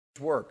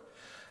work.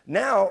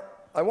 Now,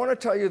 I want to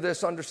tell you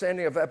this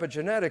understanding of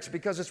epigenetics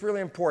because it's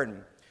really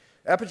important.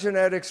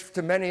 Epigenetics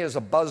to many is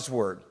a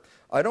buzzword.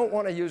 I don't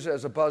want to use it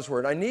as a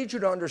buzzword. I need you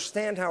to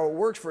understand how it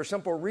works for a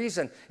simple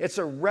reason. It's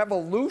a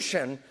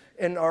revolution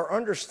in our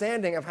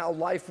understanding of how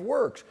life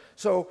works.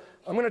 So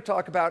I'm going to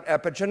talk about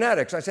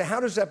epigenetics. I say, how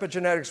does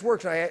epigenetics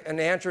work? And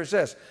the answer is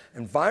this.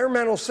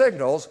 Environmental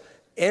signals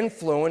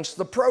influence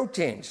the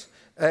proteins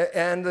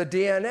and the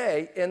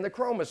DNA in the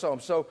chromosome.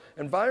 So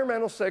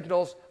environmental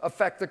signals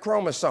affect the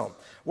chromosome.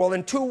 Well,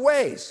 in two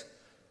ways.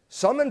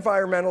 Some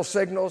environmental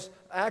signals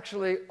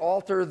actually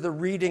alter the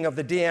reading of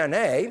the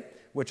DNA,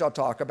 which I'll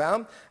talk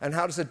about. And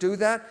how does it do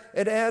that?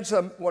 It adds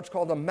what's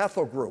called a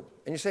methyl group.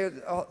 And you say,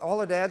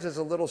 all it adds is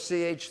a little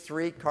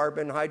CH3,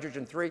 carbon,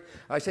 hydrogen 3.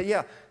 I say,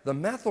 yeah, the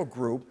methyl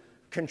group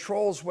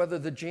controls whether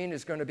the gene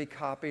is going to be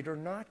copied or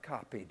not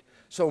copied.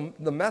 So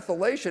the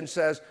methylation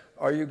says,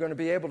 are you going to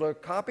be able to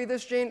copy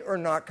this gene or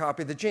not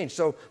copy the gene?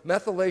 So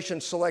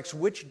methylation selects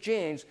which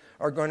genes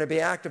are going to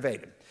be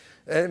activated.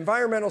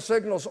 Environmental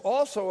signals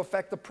also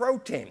affect the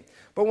protein.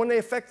 But when they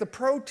affect the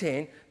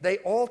protein, they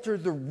alter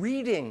the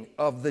reading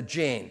of the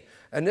gene.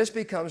 And this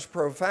becomes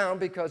profound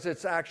because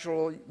it's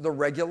actually the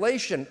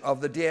regulation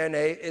of the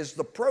DNA is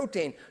the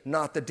protein,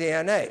 not the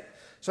DNA.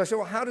 So I say,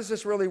 well, how does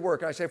this really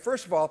work? And I say,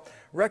 first of all,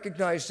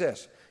 recognize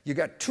this. You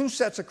got two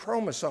sets of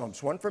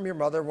chromosomes, one from your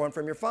mother, one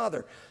from your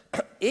father.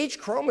 Each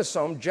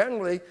chromosome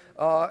generally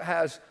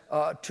has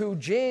two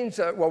genes,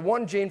 well,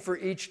 one gene for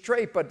each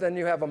trait, but then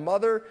you have a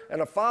mother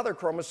and a father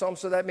chromosome,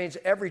 so that means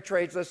every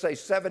trait, let's say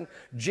 7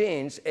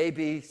 genes, A,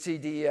 B, C,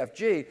 D, E, F,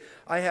 G.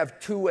 I have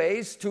 2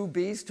 A's, 2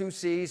 B's, 2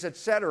 C's,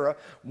 etc.,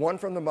 one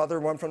from the mother,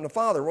 one from the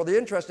father. Well, the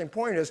interesting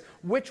point is,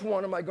 which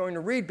one am I going to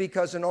read?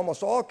 Because in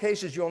almost all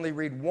cases, you only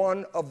read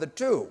one of the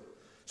two.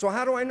 So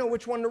how do I know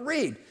which one to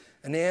read?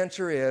 And the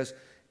answer is,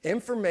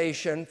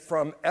 information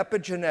from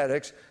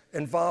epigenetics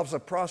involves a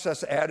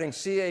process adding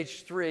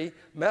CH3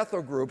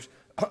 methyl groups,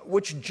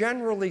 which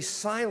generally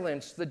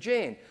silence the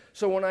gene.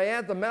 So when I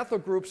add the methyl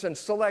groups and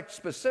select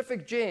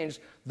specific genes,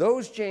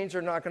 those genes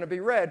are not going to be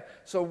read.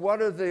 So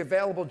what are the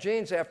available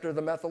genes after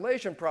the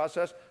methylation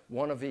process?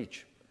 One of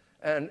each.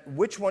 And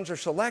which ones are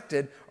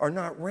selected are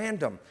not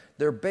random.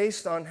 They're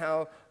based on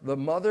how the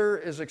mother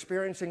is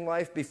experiencing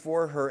life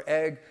before her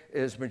egg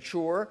is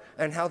mature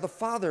and how the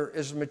father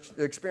is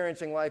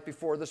experiencing life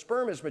before the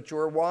sperm is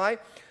mature. Why?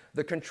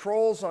 The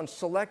controls on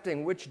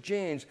selecting which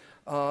genes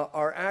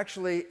are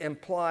actually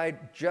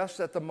implied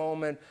just at the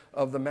moment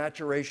of the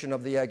maturation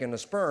of the egg and the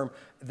sperm.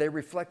 They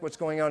reflect what's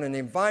going on in the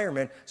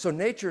environment. So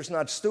nature's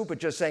not stupid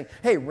just saying,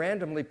 hey,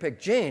 randomly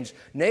pick genes.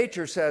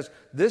 Nature says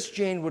this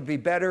gene would be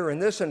better in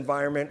this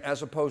environment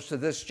as opposed to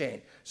this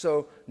gene.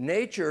 So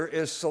nature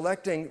is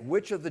selecting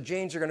which of the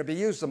genes are going to be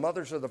used, the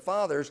mothers or the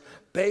fathers,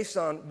 based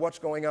on what's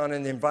going on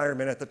in the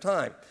environment at the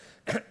time.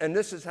 And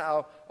this is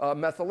how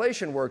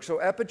methylation works. So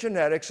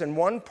epigenetics, in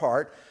one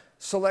part,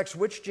 selects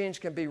which genes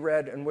can be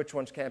read and which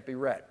ones can't be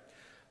read.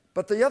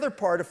 But the other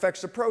part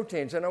affects the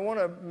proteins, and I want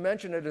to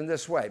mention it in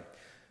this way.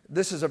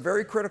 This is a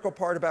very critical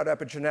part about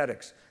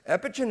epigenetics.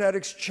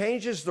 Epigenetics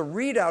changes the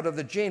readout of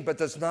the gene, but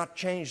does not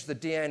change the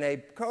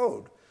DNA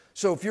code.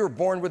 So if you're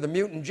born with a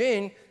mutant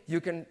gene,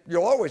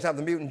 you'll always have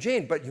the mutant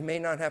gene, but you may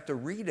not have to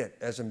read it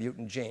as a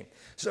mutant gene.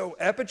 So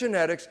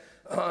epigenetics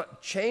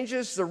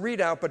changes the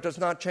readout, but does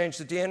not change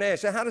the DNA. I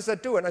say, how does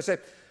that do it? And I say,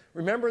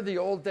 remember the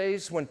old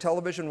days when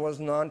television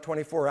wasn't on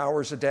 24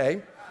 hours a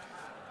day?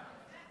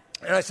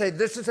 And I say,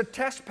 this is a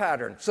test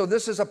pattern. So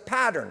this is a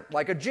pattern,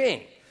 like a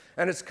gene.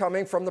 And it's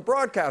coming from the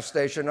broadcast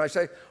station. And I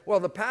say, well,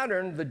 the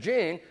pattern, the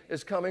gene,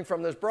 is coming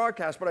from this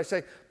broadcast. But I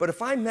say, but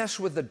if I mess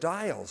with the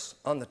dials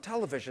on the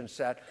television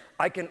set,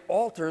 I can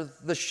alter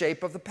the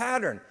shape of the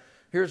pattern.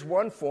 Here's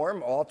one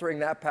form, altering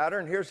that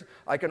pattern.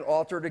 I can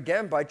alter it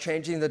again by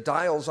changing the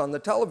dials on the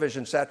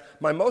television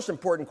set. My most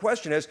important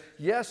question is,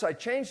 yes, I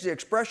changed the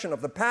expression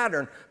of the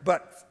pattern,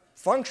 but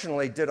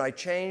functionally, did I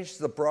change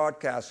the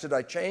broadcast? Did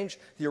I change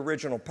the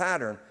original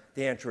pattern?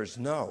 The answer is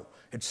no.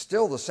 It's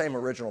still the same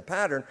original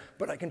pattern,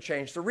 but I can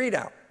change the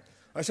readout.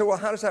 I said, well,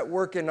 how does that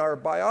work in our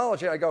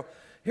biology? I go,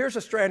 here's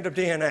a strand of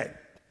DNA.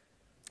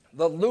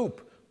 The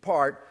loop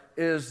part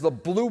is the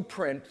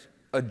blueprint,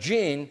 a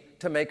gene,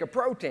 to make a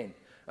protein.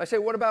 I say,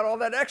 what about all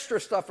that extra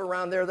stuff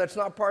around there that's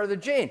not part of the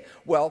gene?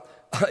 Well,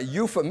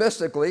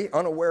 euphemistically,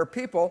 unaware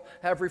people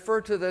have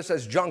referred to this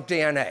as junk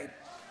DNA.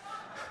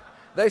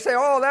 They say,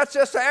 oh, that's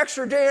just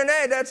extra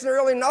DNA. That's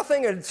really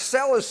nothing. A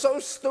cell is so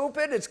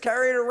stupid, it's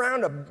carried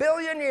around 1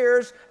 billion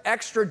years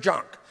extra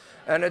junk.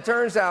 And it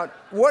turns out,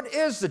 what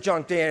is the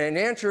junk DNA? And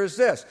the answer is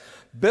this.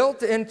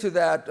 Built into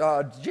that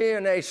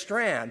DNA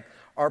strand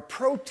are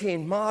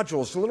protein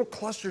modules, little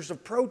clusters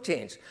of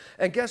proteins.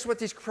 And guess what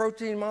these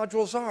protein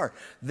modules are?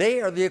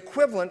 They are the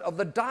equivalent of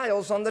the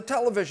dials on the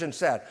television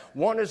set.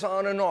 One is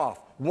on and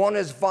off. One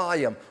is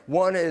volume.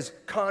 One is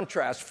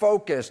contrast,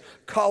 focus,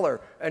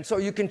 color. And so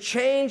you can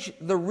change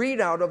the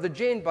readout of the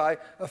gene by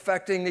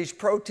affecting these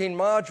protein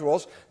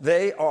modules.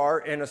 They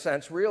are, in a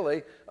sense,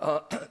 really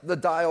the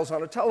dials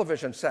on a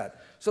television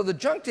set. So the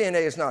junk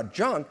DNA is not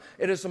junk.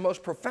 It is the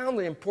most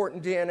profoundly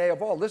important DNA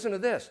of all. Listen to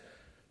this.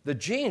 The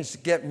genes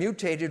get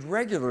mutated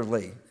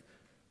regularly.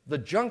 The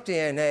junk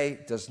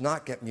DNA does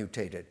not get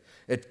mutated.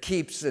 It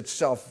keeps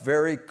itself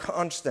very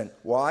constant.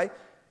 Why?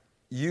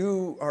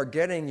 You are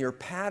getting your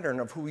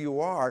pattern of who you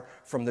are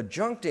from the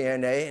junk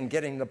DNA and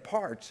getting the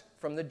parts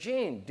from the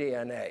gene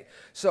DNA.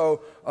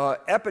 So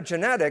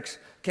epigenetics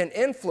can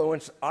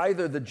influence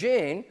either the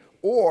gene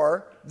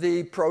or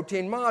the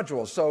protein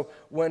modules. So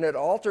when it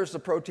alters the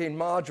protein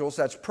modules,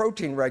 that's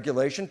protein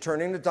regulation,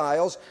 turning the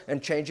dials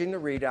and changing the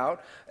readout.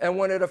 And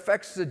when it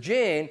affects the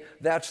gene,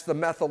 that's the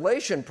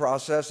methylation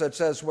process that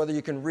says whether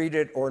you can read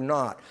it or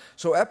not.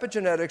 So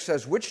epigenetics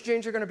says which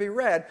genes are going to be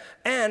read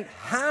and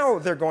how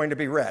they're going to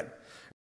be read.